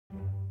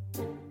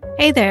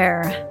Hey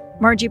there,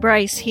 Margie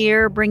Bryce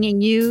here, bringing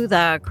you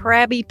the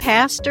Crabby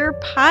Pastor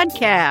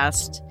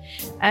podcast.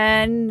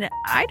 And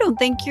I don't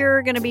think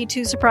you're going to be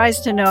too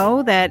surprised to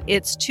know that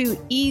it's too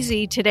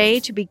easy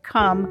today to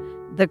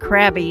become the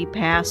Crabby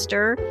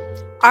Pastor.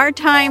 Our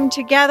time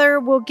together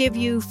will give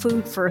you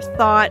food for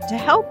thought to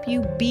help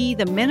you be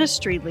the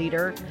ministry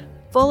leader,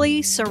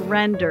 fully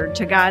surrendered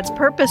to God's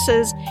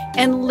purposes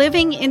and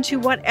living into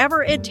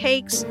whatever it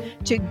takes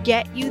to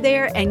get you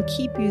there and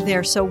keep you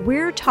there. So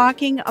we're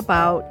talking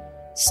about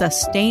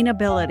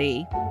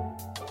sustainability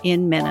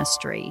in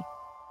ministry.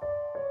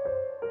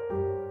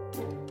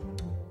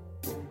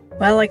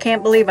 Well, I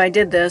can't believe I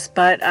did this,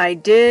 but I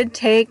did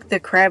take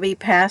the Crabby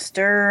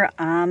Pastor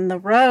on the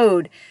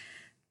road.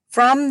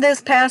 From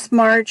this past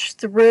March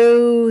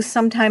through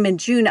sometime in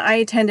June, I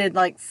attended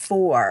like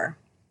four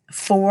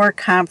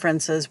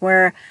conferences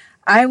where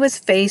I was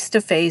face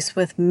to face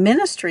with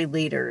ministry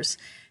leaders.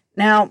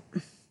 Now,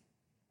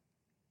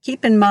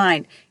 keep in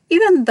mind,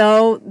 even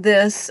though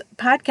this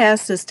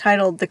podcast is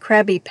titled The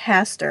Crabby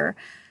Pastor,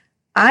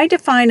 I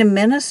define a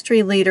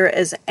ministry leader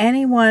as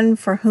anyone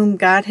for whom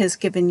God has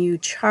given you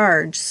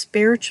charge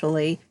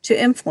spiritually to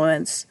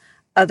influence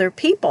other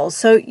people.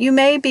 So you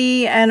may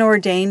be an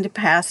ordained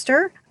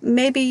pastor.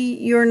 Maybe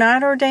you're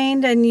not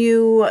ordained and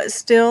you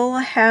still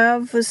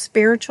have a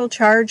spiritual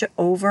charge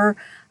over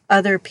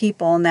other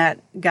people and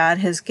that God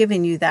has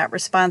given you that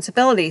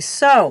responsibility.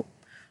 So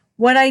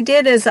what I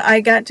did is I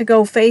got to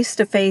go face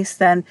to face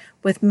then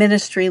with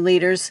ministry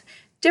leaders,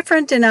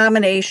 different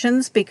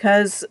denominations,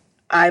 because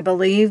I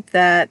believe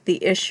that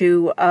the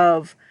issue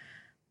of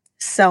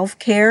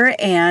self-care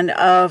and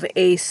of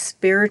a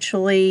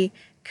spiritually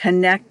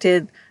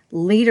connected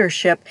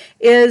leadership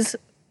is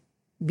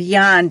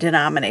beyond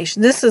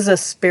denomination. This is a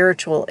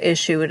spiritual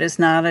issue. It is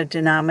not a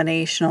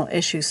denominational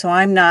issue. So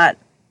I'm not,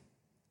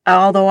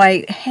 although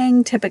I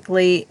hang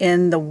typically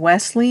in the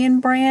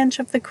Wesleyan branch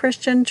of the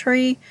Christian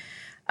tree,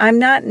 I'm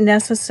not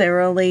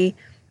necessarily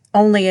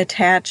only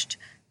attached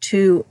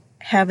to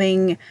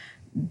having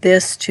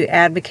this to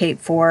advocate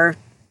for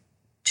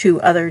to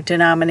other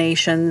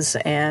denominations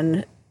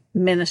and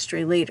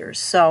ministry leaders.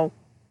 So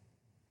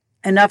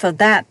enough of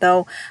that,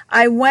 though.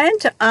 I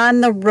went on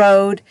the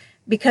road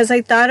because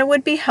I thought it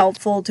would be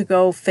helpful to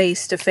go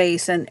face to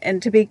face. And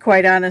to be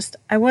quite honest,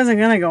 I wasn't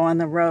going to go on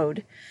the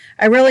road.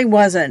 I really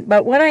wasn't.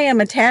 But what I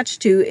am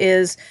attached to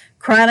is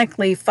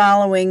chronically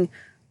following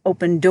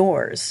open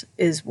doors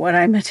is what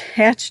I'm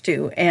attached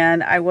to.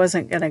 And I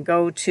wasn't going to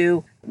go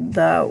to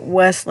the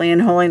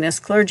Wesleyan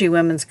Holiness Clergy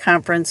Women's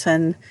Conference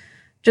and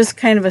just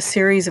kind of a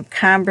series of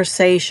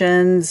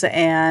conversations.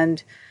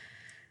 And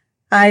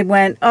I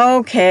went,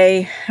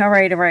 okay, all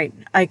right,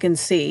 I can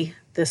see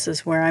this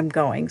is where I'm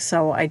going.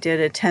 So I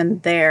did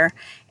attend there.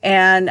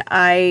 And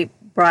I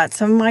brought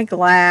some of my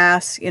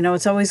glass. You know,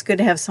 it's always good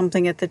to have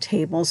something at the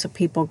table so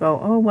people go,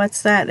 oh,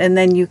 what's that? And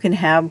then you can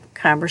have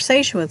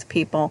conversation with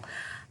people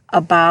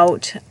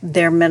about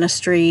their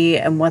ministry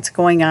and what's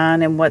going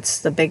on and what's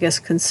the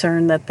biggest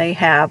concern that they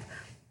have.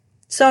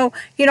 So,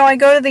 you know, I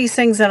go to these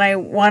things and I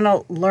want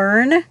to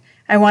learn.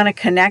 I want to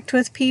connect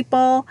with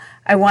people.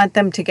 I want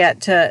them to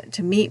get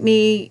to meet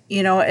me,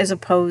 you know, as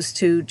opposed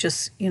to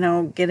just, you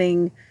know,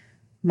 getting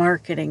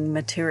marketing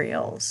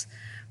materials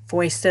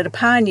foisted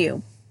upon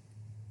you.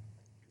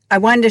 I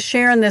wanted to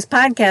share in this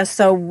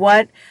podcast,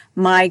 what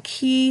my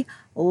key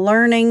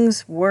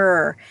learnings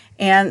were.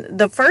 And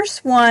the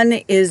first one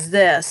is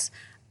this.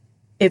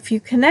 If you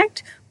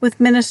connect with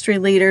ministry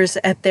leaders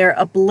at their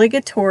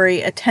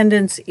obligatory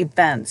attendance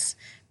events,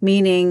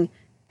 meaning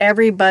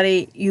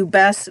everybody, you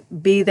best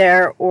be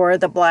there or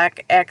the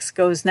black X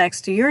goes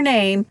next to your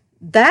name,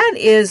 that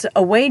is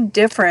a way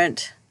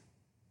different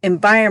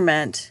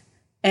environment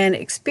and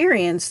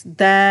experience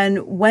than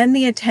when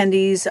the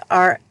attendees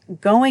are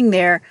going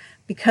there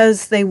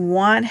because they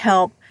want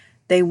help,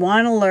 they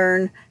want to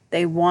learn,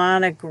 they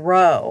want to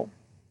grow.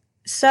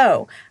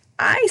 So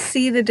I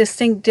see the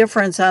distinct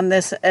difference on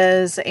this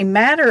as a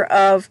matter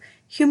of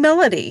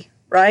humility,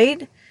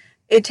 right?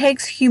 It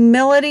takes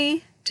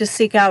humility to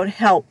seek out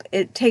help.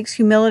 It takes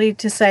humility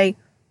to say,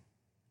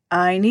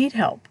 I need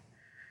help.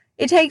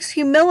 It takes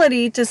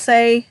humility to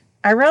say,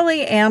 I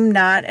really am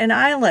not an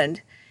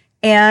island,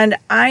 and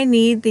I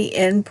need the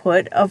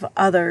input of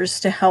others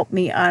to help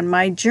me on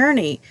my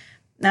journey.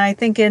 Now, I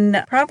think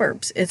in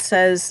Proverbs, it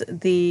says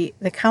the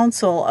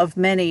counsel of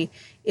many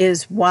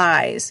is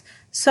wise.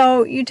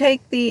 So you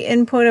take the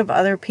input of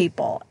other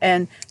people.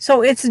 And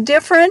so it's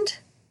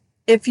different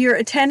if you're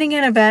attending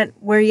an event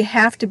where you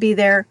have to be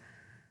there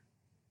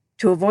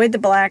to avoid the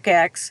black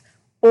X,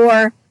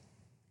 or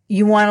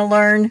you want to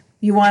learn,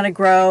 you want to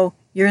grow,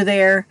 you're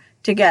there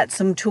to get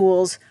some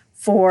tools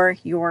for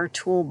your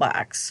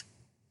toolbox.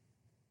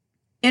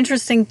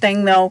 Interesting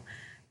thing though,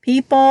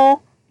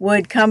 people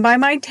would come by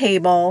my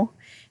table,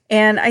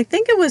 and I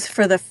think it was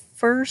for the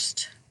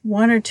first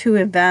one or two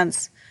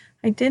events.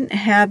 I didn't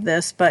have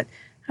this, but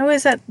I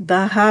was at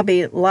the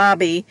Hobby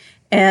Lobby,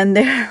 and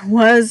there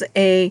was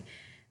a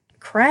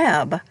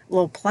crab,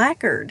 little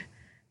placard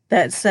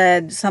that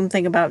said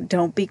something about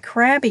don't be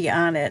crabby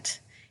on it.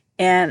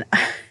 And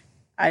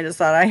I just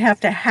thought I have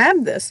to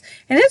have this.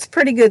 And it's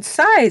pretty good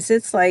size.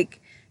 It's like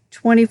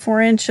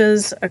 24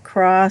 inches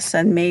across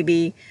and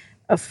maybe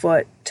a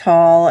foot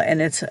tall,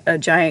 and it's a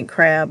giant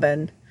crab.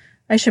 And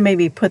I should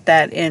maybe put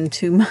that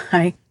into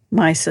my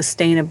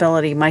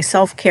sustainability, my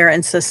self-care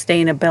and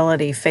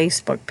sustainability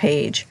Facebook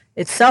page.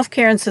 It's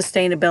self-care and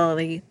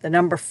sustainability, the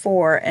number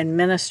 4, and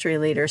ministry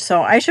leader.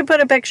 So I should put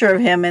a picture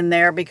of him in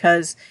there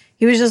because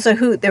he was just a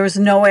hoot. There was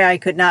no way I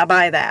could not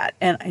buy that.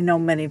 And I know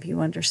many of you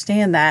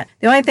understand that.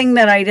 The only thing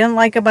that I didn't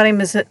like about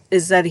him is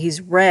that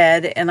he's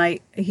red, and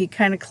he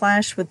kind of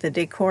clashed with the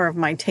decor of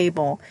my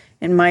table,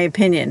 in my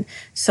opinion.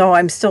 So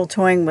I'm still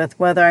toying with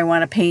whether I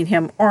want to paint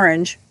him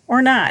orange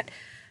or not.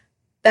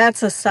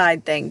 That's a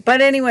side thing. But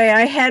anyway,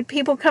 I had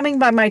people coming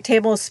by my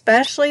table,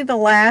 especially the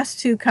last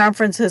 2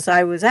 conferences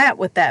I was at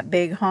with that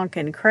big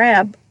honking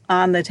crab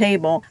on the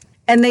table.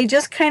 And they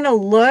just kind of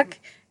look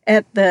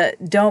at the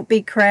 "Don't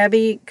Be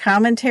Crabby"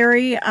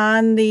 commentary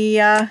on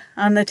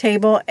the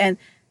table, and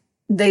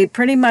they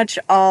pretty much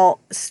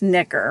all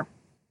snicker.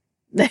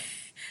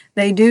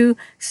 They do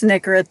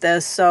snicker at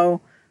this.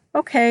 So,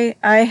 okay,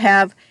 I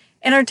have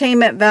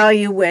entertainment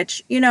value,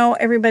 which,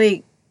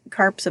 everybody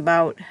carps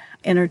about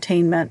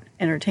entertainment.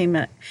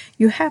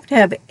 You have to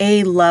have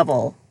a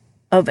level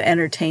of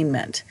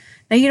entertainment.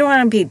 Now, you don't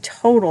want to be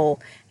total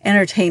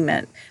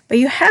entertainment, but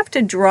you have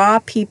to draw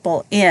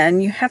people in.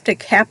 You have to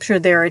capture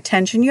their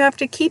attention. You have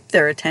to keep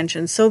their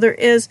attention. So there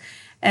is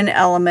an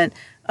element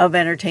of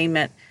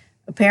entertainment.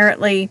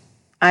 Apparently,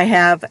 I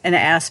have an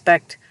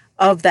aspect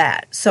of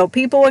that. So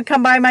people would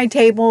come by my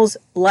tables,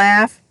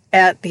 laugh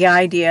at the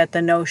idea, at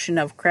the notion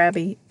of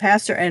Crabby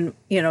Pastor, and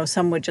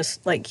some would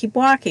just keep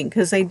walking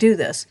because they do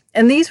this.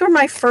 And these were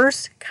my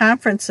first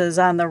conferences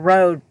on the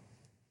road,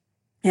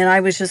 and I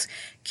was just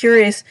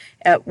curious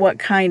at what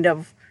kind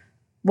of,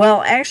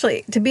 well,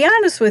 actually, to be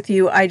honest with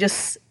you, I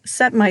just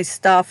set my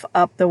stuff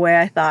up the way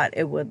I thought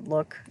it would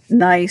look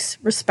nice,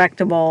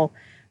 respectable.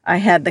 I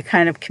had the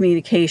kind of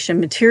communication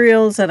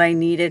materials that I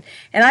needed,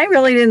 and I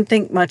really didn't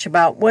think much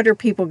about what are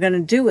people going to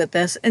do with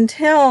this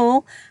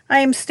until I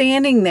am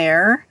standing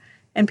there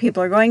and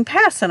people are going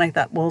past, and I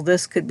thought, well,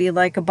 this could be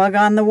like a bug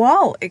on the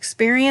wall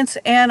experience,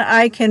 and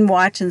I can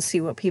watch and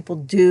see what people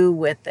do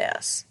with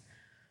this.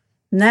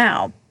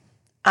 Now,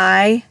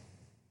 I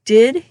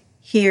did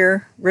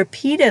hear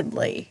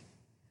repeatedly,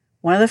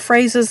 one of the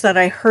phrases that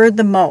I heard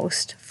the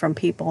most from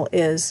people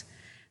is,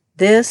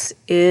 "This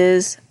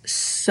is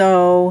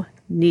so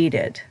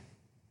needed."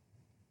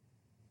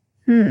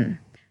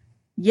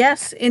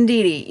 Yes,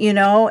 indeedy,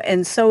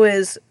 and so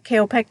is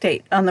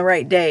kaopectate on the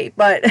right day.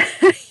 But,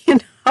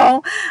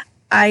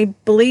 I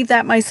believe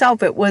that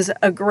myself. It was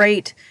a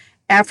great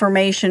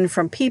affirmation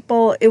from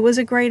people. It was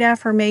a great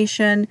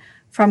affirmation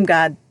from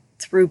God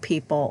through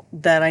people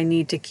that I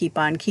need to keep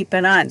on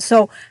keeping on.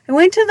 So I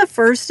went to the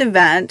first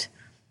event,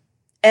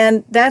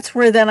 and that's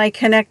where then I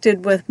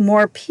connected with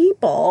more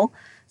people,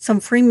 some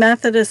Free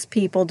Methodist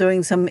people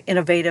doing some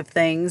innovative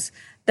things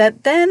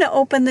that then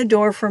opened the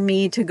door for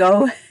me to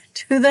go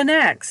to the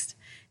next,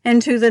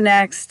 and to the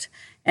next,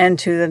 and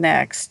to the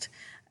next.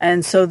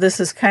 And so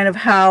this is kind of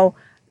how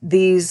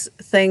these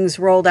things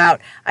rolled out.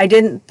 I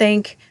didn't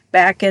think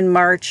back in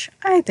March,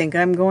 I think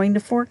I'm going to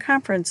 4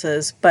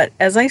 conferences. But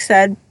as I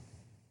said,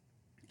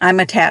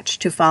 I'm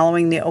attached to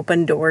following the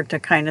open door to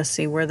kind of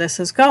see where this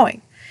is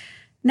going.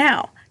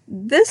 Now,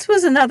 this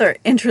was another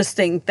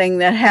interesting thing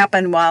that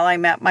happened while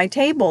I'm at my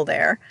table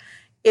there.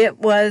 It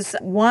was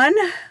 1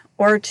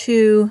 or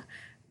 2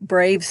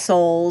 brave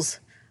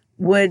souls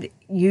would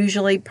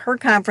usually per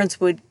conference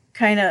would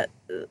kind of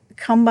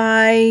come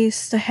by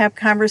to have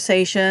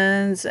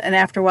conversations, and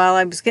after a while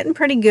I was getting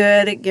pretty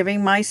good at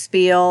giving my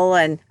spiel,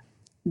 and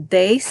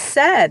they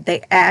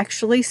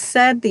actually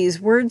said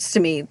these words to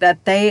me,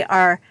 that they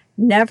are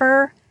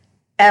never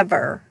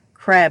ever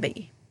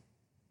crabby.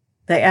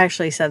 They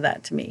actually said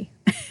that to me.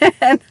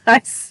 And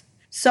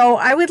so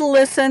I would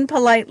listen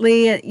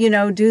politely,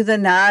 do the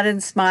nod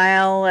and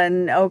smile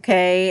and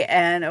okay.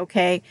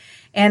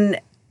 And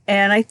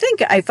I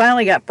think I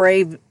finally got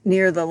brave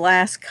near the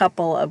last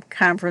couple of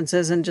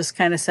conferences and just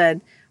kind of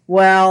said,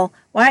 well,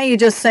 why don't you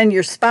just send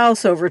your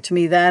spouse over to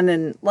me then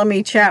and let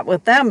me chat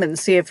with them and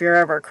see if you're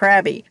ever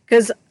crabby?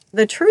 Because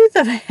the truth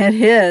of it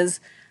is,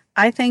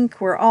 I think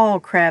we're all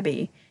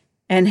crabby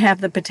and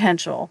have the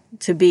potential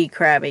to be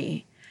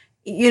crabby.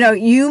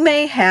 You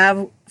may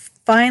have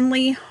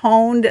finally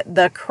honed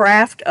the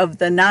craft of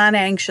the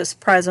non-anxious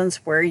presence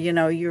where,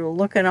 you're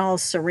looking all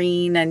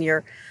serene and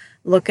you're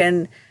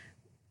looking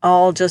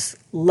all just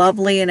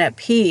lovely and at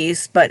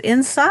peace, but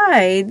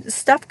inside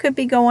stuff could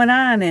be going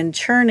on and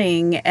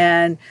churning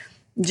and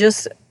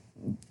just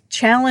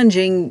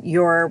challenging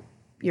your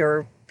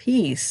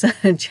peace,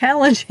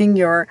 challenging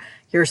your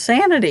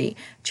sanity,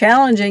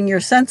 challenging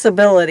your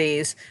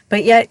sensibilities,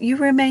 but yet you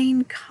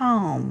remain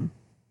calm.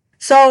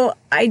 So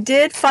I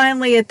did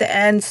finally at the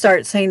end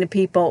start saying to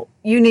people,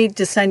 you need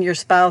to send your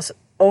spouse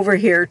over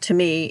here to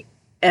me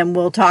and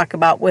we'll talk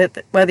about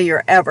whether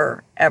you're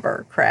ever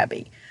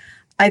crabby.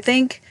 I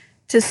think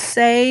to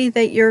say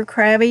that you're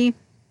crabby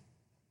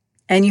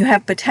and you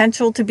have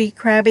potential to be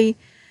crabby,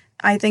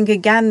 I think,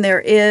 again, there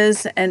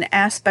is an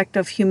aspect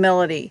of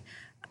humility.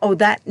 Oh,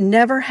 that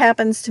never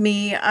happens to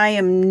me. I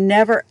am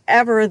never,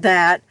 ever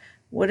that.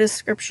 What does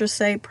Scripture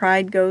say?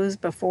 Pride goes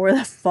before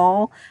the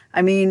fall.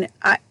 I mean,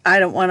 I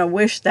don't want to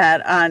wish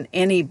that on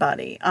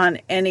anybody, on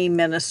any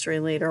ministry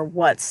leader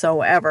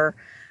whatsoever.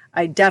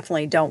 I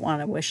definitely don't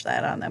want to wish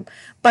that on them.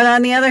 But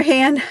on the other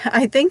hand,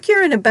 I think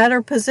you're in a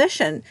better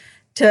position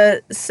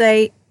to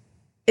say,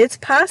 it's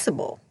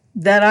possible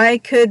that I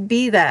could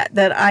be that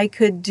I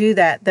could do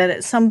that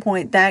at some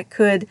point that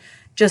could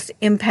just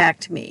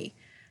impact me.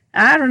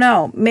 I don't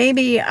know.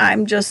 Maybe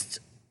I'm just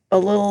a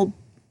little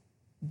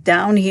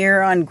down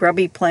here on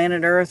grubby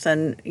planet Earth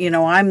and,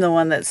 I'm the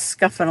one that's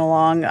scuffing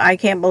along. I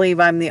can't believe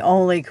I'm the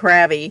only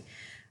crabby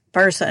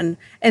person.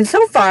 And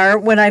so far,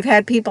 when I've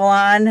had people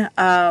on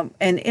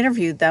and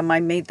interviewed them, I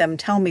made them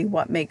tell me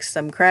what makes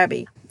them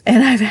crabby.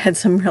 And I've had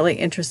some really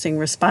interesting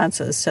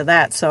responses to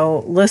that. So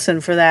listen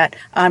for that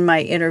on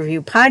my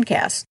interview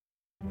podcast.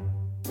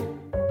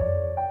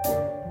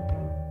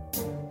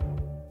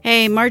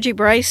 Hey, Margie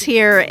Bryce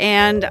here,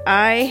 and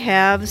I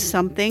have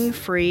something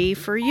free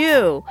for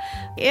you.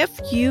 If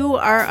you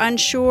are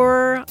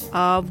unsure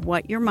of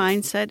what your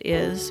mindset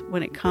is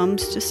when it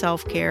comes to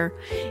self-care,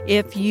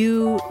 if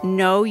you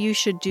know you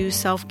should do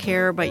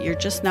self-care, but you're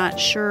just not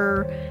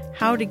sure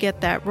how to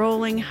get that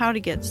rolling, how to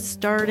get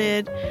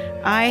started,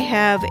 I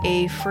have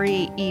a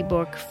free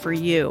ebook for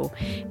you.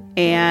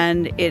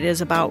 And it is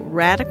about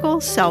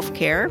radical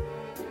self-care,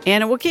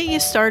 and it will get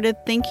you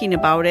started thinking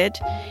about it,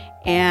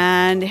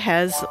 and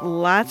has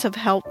lots of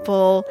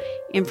helpful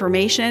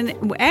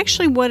information.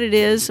 Actually, what it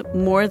is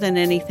more than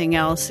anything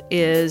else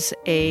is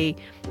a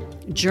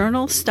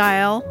journal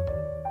style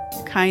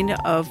kind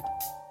of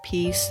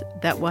piece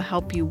that will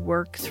help you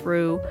work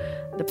through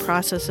the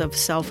process of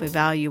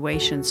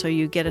self-evaluation so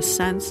you get a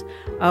sense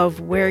of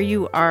where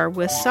you are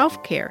with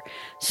self-care.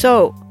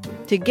 So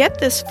to get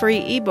this free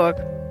ebook,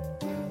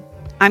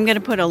 I'm going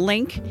to put a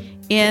link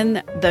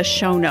in the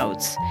show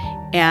notes,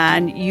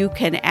 and you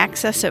can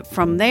access it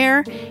from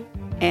there,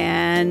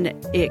 and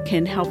it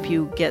can help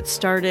you get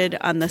started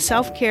on the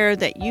self-care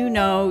that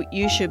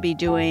you should be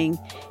doing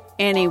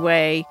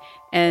anyway,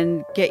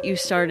 and get you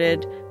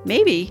started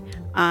maybe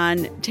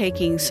on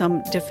taking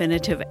some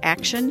definitive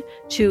action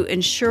to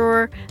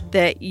ensure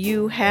that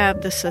you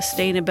have the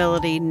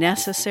sustainability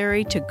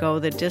necessary to go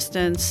the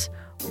distance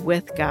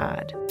with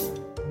God.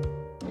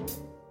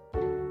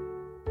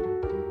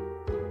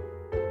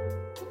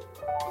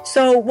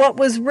 So what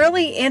was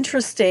really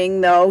interesting,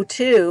 though,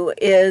 too,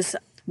 is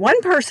one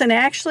person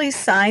actually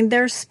signed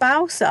their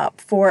spouse up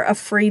for a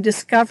free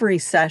discovery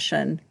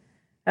session.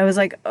 I was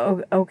like,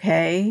 oh,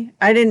 okay.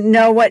 I didn't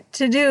know what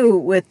to do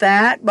with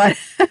that, but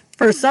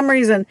for some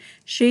reason,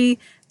 she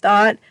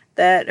thought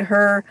that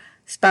her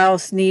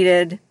spouse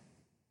needed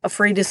a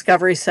free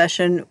discovery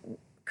session,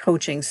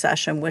 coaching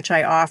session, which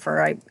I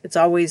offer. It's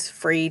always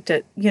free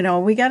to,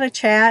 we got to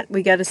chat.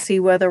 We got to see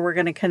whether we're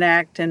going to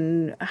connect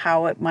and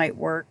how it might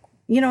work.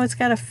 It's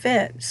got to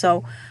fit.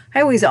 So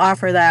I always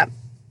offer that.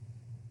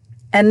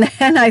 And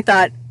then I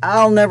thought,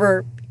 I'll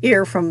never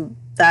hear from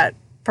that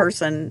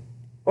person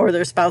or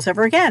their spouse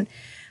ever again.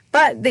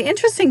 But the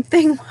interesting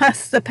thing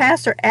was the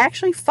pastor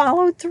actually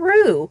followed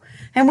through,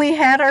 and we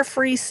had our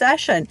free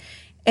session,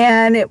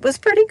 and it was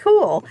pretty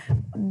cool.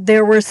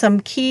 There were some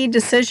key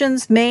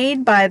decisions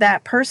made by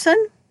that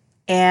person,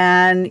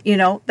 and,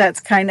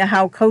 that's kind of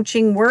how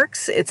coaching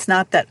works. It's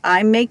not that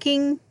I'm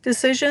making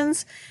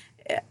decisions,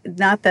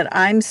 not that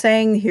I'm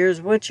saying,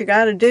 here's what you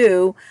got to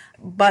do,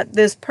 but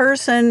this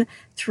person,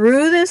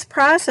 through this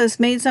process,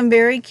 made some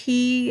very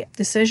key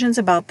decisions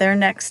about their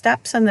next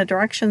steps and the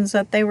directions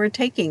that they were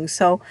taking.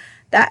 So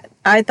that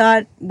I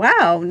thought,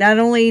 wow, not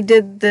only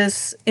did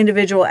this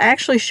individual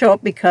actually show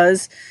up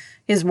because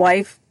his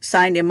wife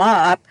signed him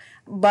up,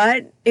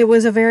 but it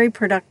was a very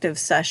productive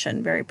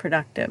session, very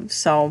productive.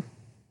 So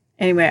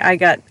anyway, I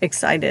got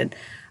excited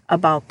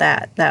about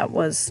that. That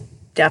was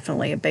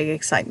definitely a big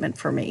excitement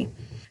for me.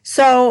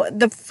 So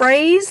the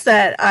phrase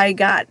that I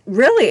got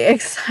really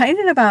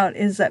excited about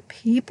is that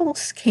people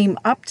came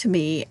up to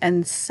me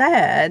and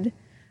said,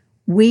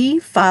 we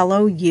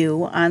follow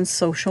you on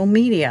social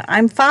media.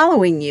 I'm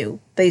following you,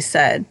 they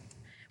said,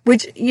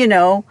 which,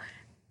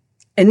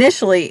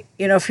 initially,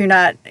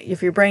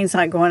 if your brain's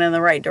not going in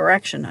the right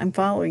direction, I'm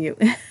following you.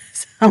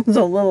 Sounds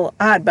a little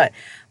odd, but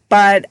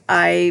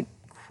I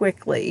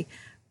quickly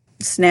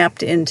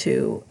snapped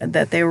into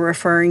that they were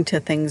referring to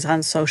things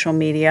on social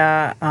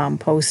media,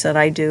 posts that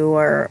I do,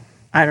 or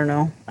I don't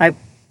know. I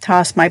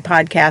toss my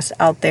podcast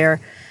out there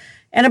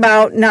and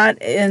about,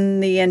 not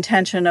in the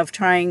intention of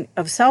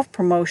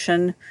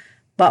self-promotion,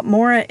 but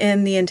more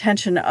in the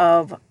intention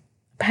of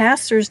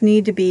pastors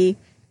need to be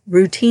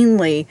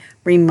routinely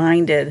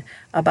reminded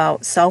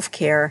about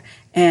self-care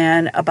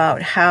and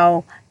about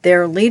how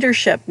their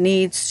leadership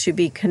needs to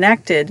be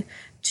connected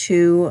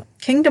to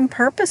kingdom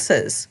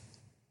purposes.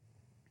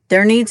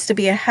 There needs to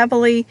be a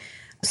heavily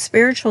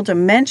spiritual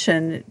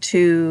dimension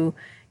to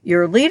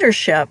your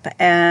leadership.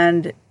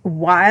 And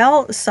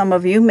while some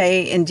of you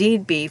may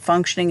indeed be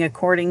functioning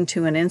according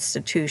to an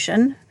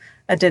institution,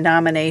 a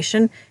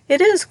denomination,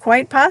 it is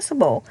quite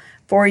possible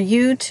for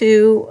you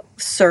to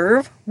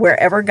serve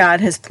wherever God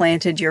has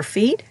planted your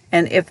feet.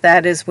 And if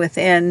that is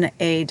within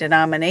a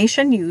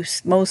denomination, you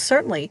most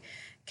certainly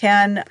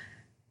can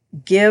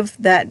give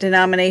that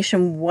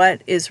denomination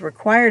what is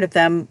required of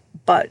them,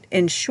 but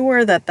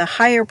ensure that the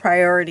higher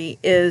priority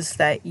is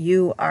that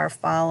you are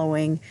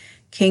following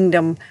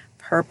kingdom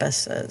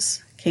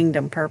purposes.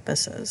 Kingdom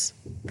purposes.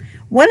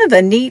 One of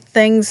the neat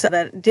things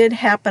that did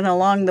happen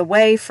along the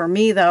way for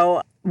me,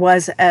 though,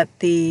 was at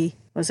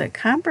was it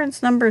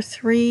conference number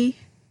 3?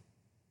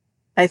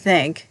 I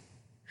think.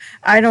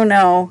 I don't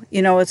know.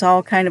 It's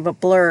all kind of a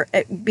blur.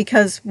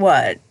 Because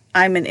what?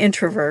 I'm an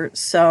introvert,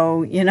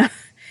 so,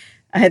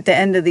 at the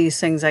end of these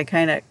things, I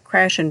kind of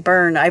crash and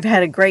burn. I've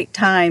had a great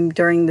time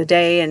during the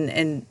day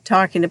and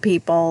talking to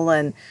people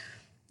and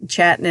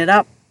chatting it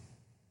up.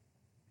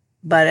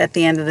 But at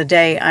the end of the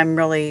day, I'm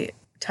really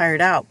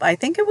tired out. I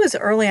think it was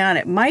early on.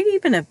 It might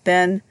even have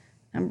been,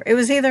 it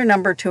was either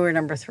number 2 or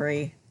number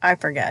 3. I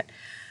forget.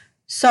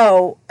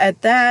 So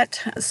at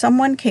that,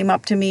 someone came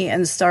up to me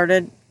and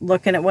started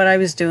looking at what I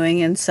was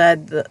doing and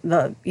said,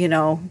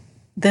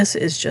 this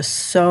is just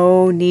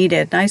so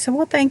needed. And I said,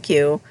 well, thank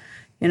you.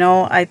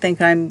 I think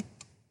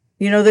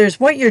there's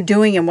what you're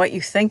doing and what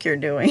you think you're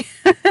doing.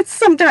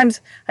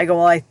 Sometimes I go,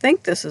 well, I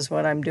think this is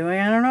what I'm doing.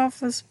 I don't know if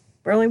this is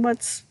really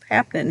what's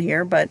happening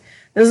here, but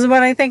this is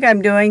what I think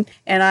I'm doing.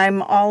 And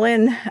I'm all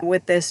in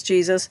with this,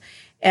 Jesus.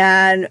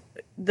 And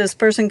this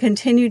person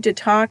continued to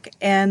talk.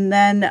 And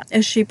then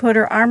she put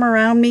her arm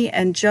around me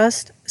and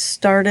just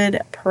started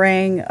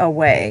praying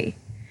away.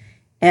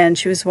 And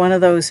she was one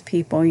of those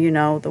people,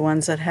 the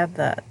ones that have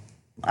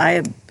I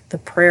have the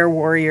prayer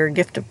warrior,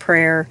 gift of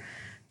prayer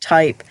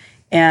type.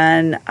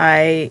 And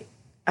I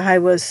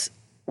was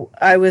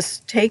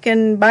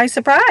taken by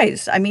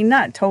surprise. I mean,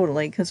 not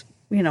totally, because,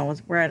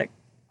 we're at a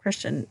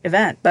Christian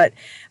event, but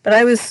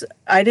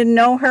I didn't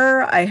know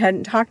her. I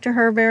hadn't talked to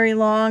her very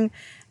long.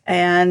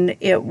 And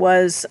it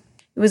was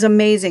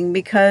amazing,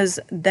 because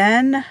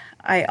then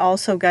I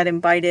also got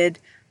invited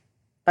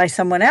by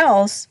someone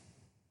else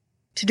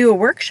to do a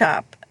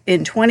workshop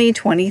in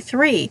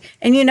 2023.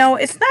 And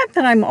it's not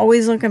that I'm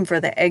always looking for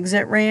the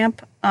exit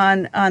ramp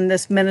on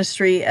this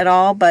ministry at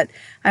all, but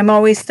I'm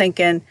always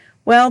thinking,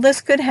 well,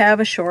 this could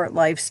have a short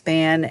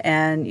lifespan,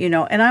 and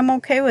and I'm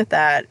okay with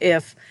that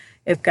if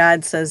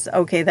God says,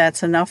 okay,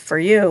 that's enough for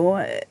you,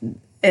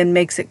 and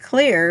makes it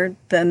clear,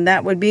 then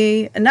that would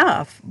be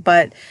enough.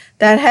 But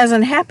that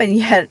hasn't happened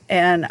yet.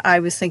 And I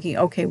was thinking,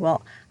 okay,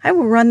 well, I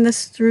will run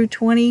this through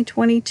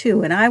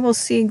 2022, and I will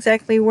see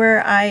exactly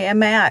where I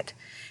am at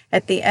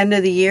the end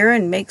of the year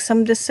and make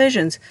some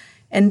decisions.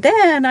 And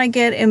then I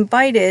get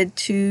invited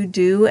to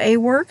do a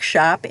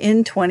workshop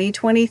in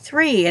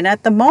 2023. And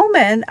at the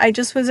moment, I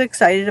just was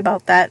excited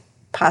about that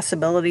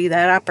possibility,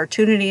 that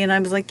opportunity. And I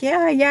was like,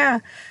 yeah,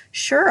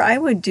 sure, I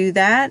would do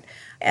that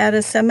at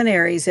a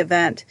seminary's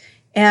event.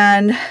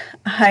 And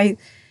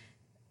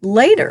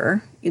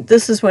later,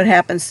 this is what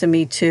happens to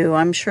me too.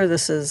 I'm sure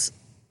this is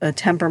a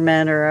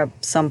temperament or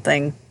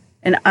something,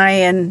 an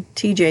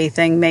INTJ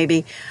thing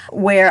maybe,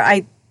 where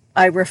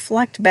I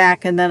reflect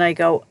back and then I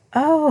go,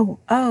 oh,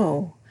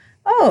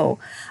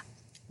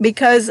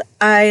 because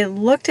I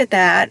looked at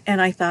that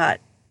and I thought,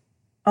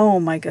 oh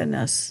my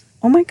goodness,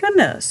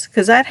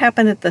 because that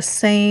happened at the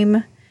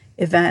same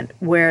event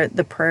where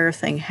the prayer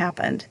thing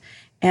happened.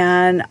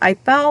 And I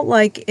felt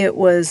like it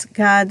was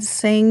God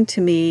saying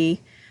to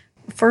me,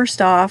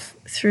 first off,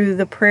 through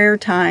the prayer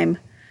time,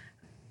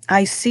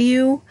 I see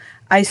you,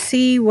 I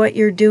see what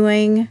you're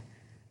doing,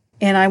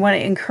 and I want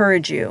to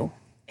encourage you.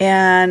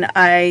 And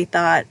I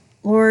thought,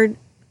 Lord,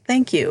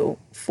 thank you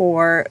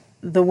for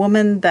the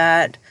woman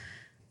that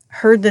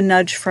heard the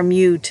nudge from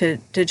you to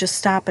just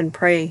stop and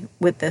pray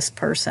with this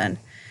person,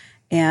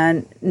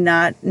 and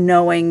not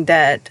knowing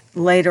that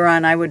later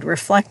on I would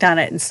reflect on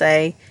it and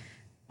say,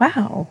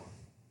 wow,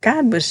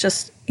 God was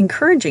just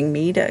encouraging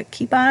me to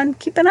keep on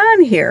keeping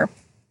on here.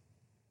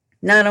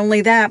 Not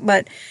only that,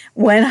 but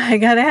when I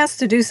got asked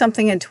to do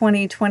something in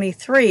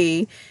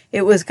 2023,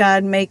 it was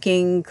God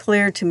making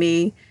clear to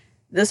me,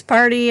 this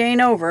party ain't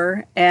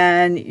over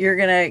and you're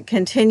going to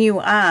continue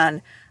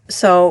on.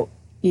 So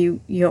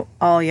you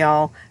all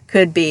y'all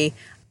could be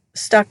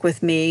stuck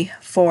with me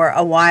for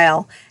a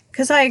while,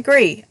 because I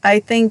agree. I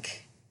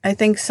think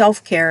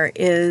self-care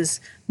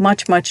is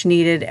much, much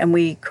needed, and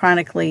we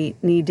chronically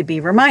need to be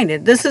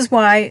reminded. This is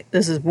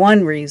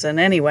one reason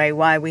anyway,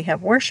 why we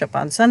have worship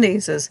on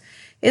Sundays, is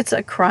it's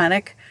a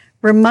chronic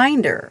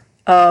reminder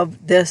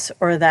of this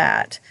or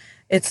that.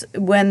 It's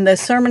when the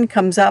sermon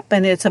comes up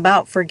and it's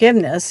about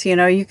forgiveness,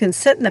 you can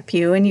sit in the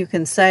pew and you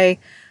can say,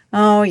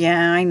 oh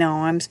yeah, I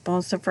know, I'm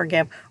supposed to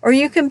forgive. Or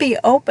you can be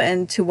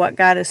open to what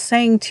God is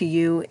saying to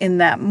you in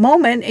that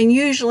moment, and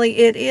usually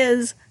it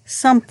is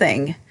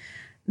something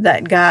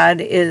that God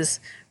is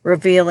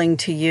revealing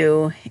to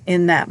you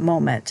in that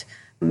moment.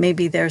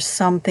 Maybe there's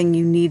something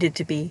you needed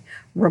to be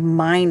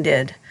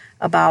reminded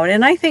about.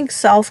 And I think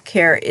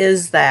self-care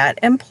is that.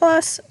 And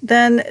plus,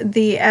 then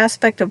the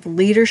aspect of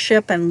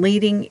leadership and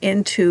leading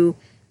into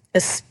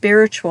a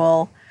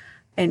spiritual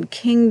and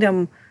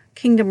kingdom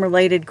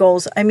related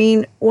goals. I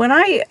mean, when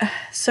I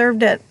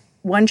served at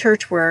one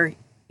church where,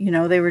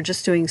 they were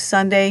just doing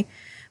Sunday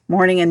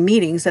morning and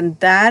meetings, and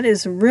that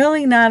is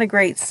really not a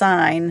great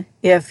sign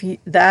if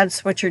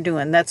that's what you're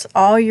doing. That's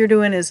all you're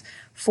doing is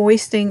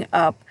foisting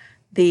up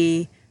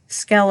the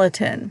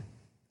skeleton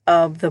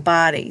of the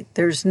body.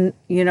 There's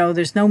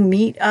no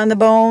meat on the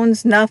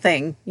bones,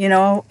 nothing.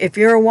 If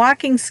you're a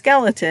walking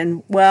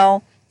skeleton,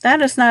 well,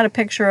 that is not a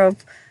picture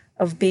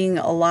of being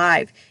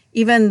alive,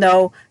 even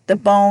though the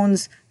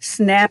bones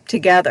snap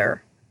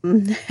together.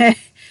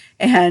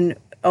 And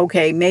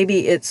okay,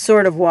 maybe it's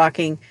sort of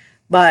walking,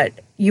 but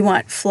you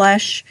want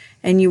flesh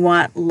and you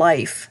want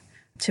life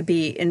to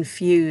be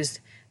infused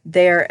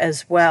there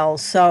as well.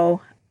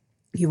 So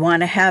you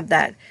want to have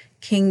that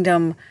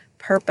kingdom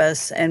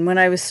purpose. And when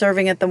I was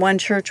serving at the one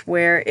church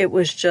where it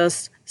was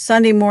just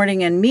Sunday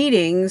morning and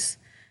meetings,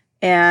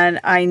 and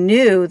I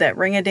knew that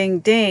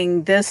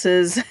ring-a-ding-ding,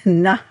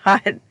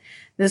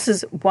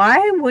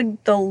 why would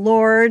the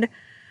Lord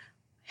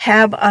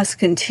have us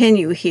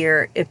continue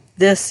here if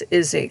this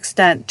is the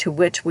extent to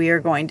which we are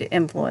going to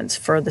influence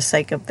for the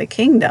sake of the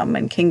kingdom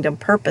and kingdom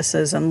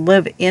purposes and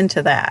live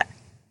into that?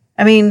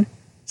 I mean,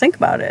 think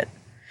about it.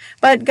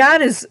 But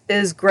God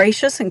is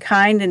gracious and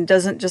kind and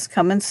doesn't just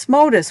come and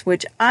smote us,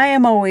 which I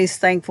am always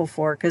thankful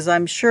for, because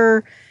I'm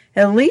sure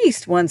at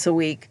least once a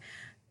week,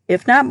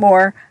 if not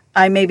more,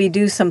 I maybe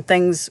do some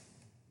things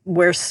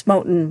where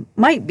smoting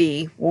might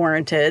be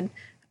warranted.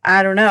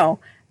 I don't know.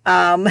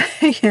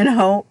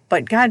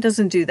 But God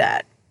doesn't do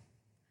that.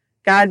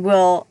 God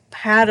will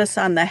pat us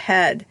on the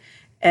head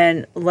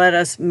and let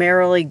us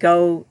merrily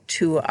go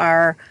to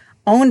our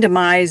own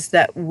demise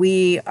that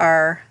we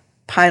are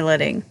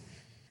piloting.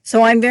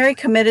 So I'm very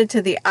committed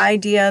to the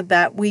idea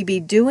that we be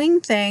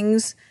doing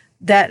things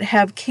that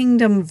have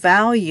kingdom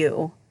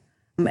value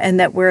and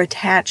that we're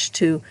attached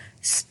to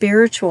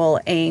spiritual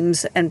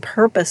aims and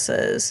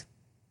purposes,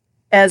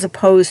 as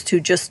opposed to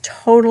just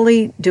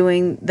totally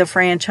doing the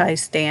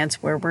franchise dance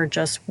where we're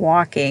just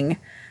walking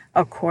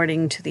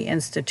according to the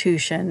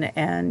institution.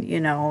 And,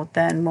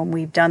 then when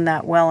we've done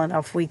that well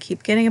enough, we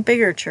keep getting a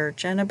bigger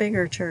church and a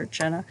bigger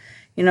church. And,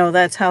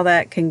 that's how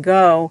that can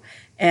go.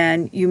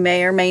 And you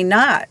may or may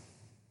not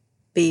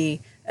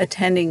be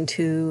attending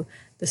to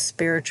the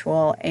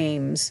spiritual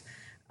aims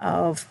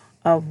of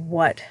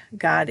what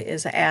God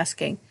is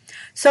asking.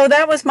 So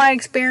that was my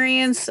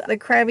experience, the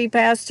Crabby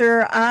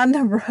Pastor on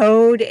the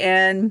road,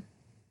 and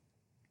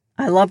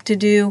I love to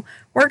do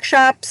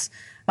workshops.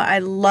 I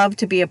love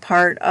to be a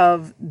part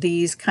of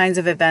these kinds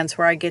of events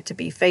where I get to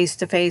be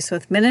face-to-face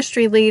with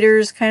ministry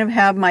leaders, kind of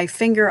have my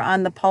finger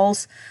on the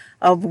pulse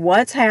of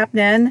what's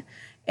happening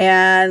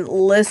and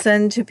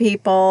listen to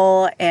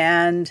people,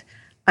 and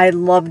I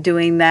love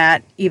doing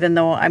that, even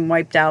though I'm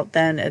wiped out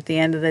then at the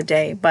end of the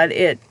day. But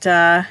it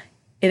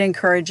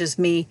encourages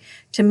me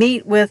to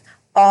meet with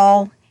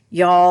all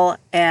y'all,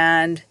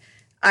 and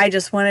I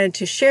just wanted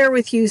to share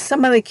with you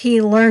some of the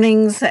key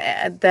learnings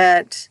and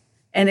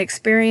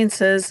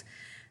experiences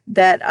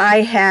that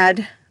I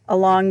had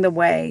along the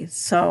way.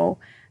 So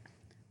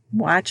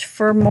watch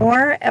for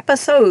more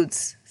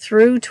episodes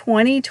through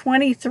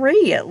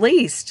 2023 at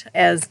least,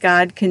 as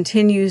God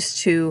continues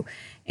to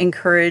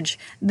encourage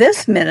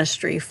this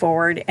ministry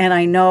forward. And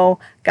I know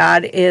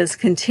God is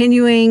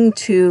continuing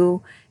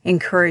to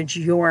encourage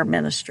your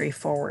ministry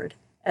forward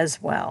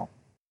as well.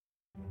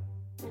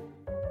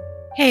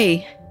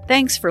 Hey,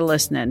 thanks for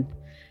listening.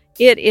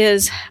 It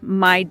is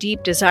my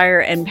deep desire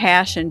and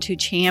passion to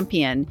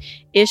champion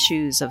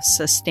issues of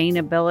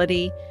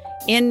sustainability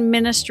in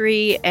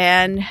ministry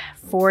and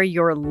for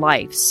your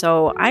life.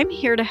 So I'm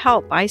here to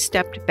help. I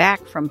stepped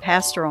back from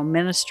pastoral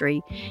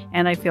ministry,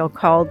 and I feel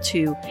called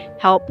to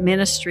help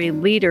ministry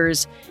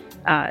leaders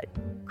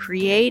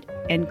create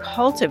and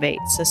cultivate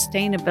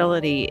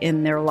sustainability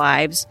in their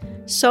lives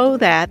so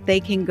that they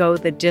can go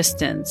the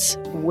distance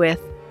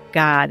with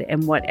God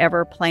and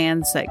whatever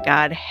plans that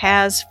God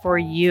has for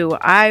you.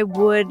 I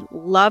would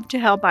love to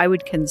help. I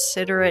would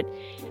consider it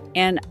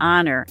an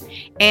honor.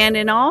 And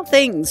in all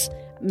things,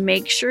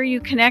 make sure you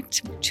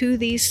connect to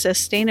these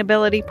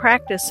sustainability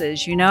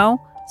practices,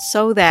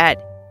 so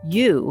that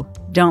you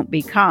don't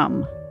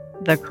become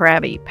the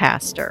Crabby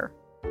Pastor.